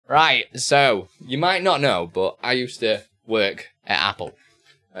Right, so you might not know, but I used to work at Apple.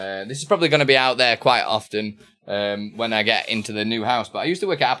 This is probably going to be out there quite often when I get into the new house, but I used to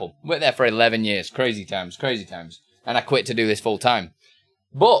work at Apple. Worked there for 11 years. Crazy times, crazy times. And I quit to do this full time.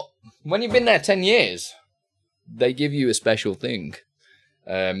 But when you've been there 10 years, they give you a special thing.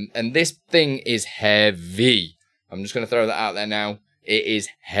 And this thing is heavy. I'm just going to throw that out there now. It is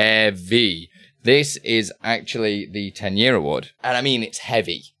heavy. This is actually the 10-year award. And I mean, it's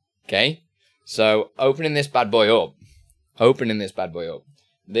heavy. Okay? So, opening this bad boy up.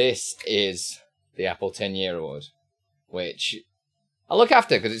 This is the Apple 10-year award. Which I look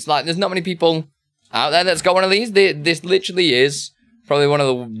after, because it's like, there's not many people out there that's got one of these. This literally is probably one of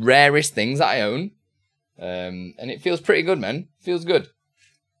the rarest things that I own. And it feels pretty good, man. Feels good.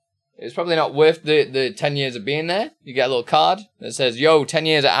 It's probably not worth the 10 years of being there. You get a little card that says, yo, 10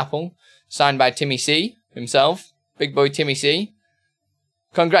 years at Apple. Signed by Timmy C himself. Big boy Timmy C.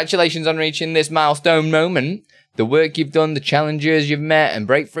 Congratulations on reaching this milestone moment. The work you've done, the challenges you've met, and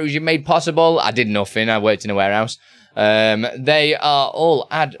breakthroughs you've made possible. I did nothing. I worked in a warehouse. They are all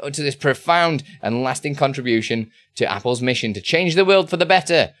add to this profound and lasting contribution to Apple's mission to change the world for the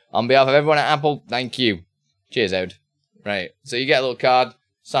better. On behalf of everyone at Apple, thank you. Cheers, Ed. Right. So you get a little card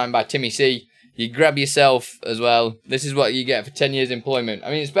signed by Timmy C. You grab yourself as well. This is what you get for 10 years employment.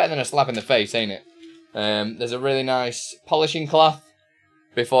 I mean, it's better than a slap in the face, ain't it? There's a really nice polishing cloth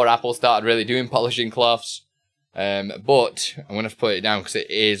before Apple started really doing polishing cloths. But I'm going to put it down because it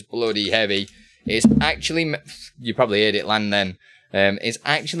is bloody heavy. It's actually, you probably heard it land then. It's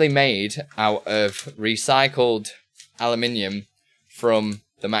actually made out of recycled aluminium from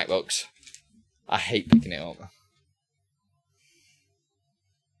the MacBooks. I hate picking it up.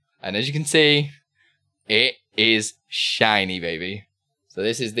 And as you can see, it is shiny, baby. So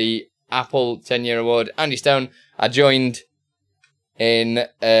this is the Apple 10-year award. Andy Stone, I joined in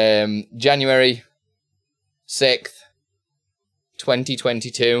January 6th,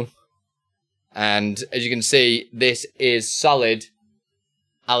 2022. And as you can see, this is solid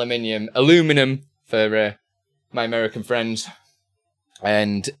aluminum for my American friends.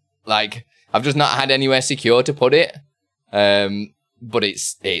 And like, I've just not had anywhere secure to put it. But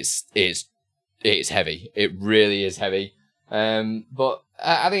it's heavy. It really is heavy. But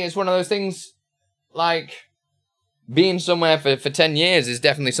I think it's one of those things, like, being somewhere for 10 years is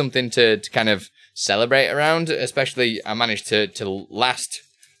definitely something to kind of celebrate around. Especially, I managed to last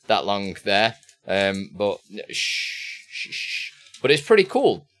that long there. But it's pretty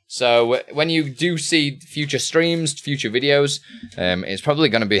cool. So when you do see future streams, future videos, it's probably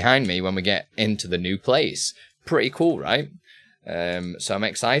going to be behind me when we get into the new place. Pretty cool, right? So I'm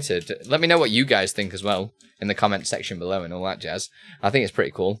excited. Let me know what you guys think as well in the comment section below and all that jazz. I think it's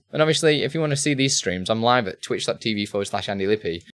pretty cool. And obviously, if you want to see these streams, I'm live at twitch.tv/Andilippi.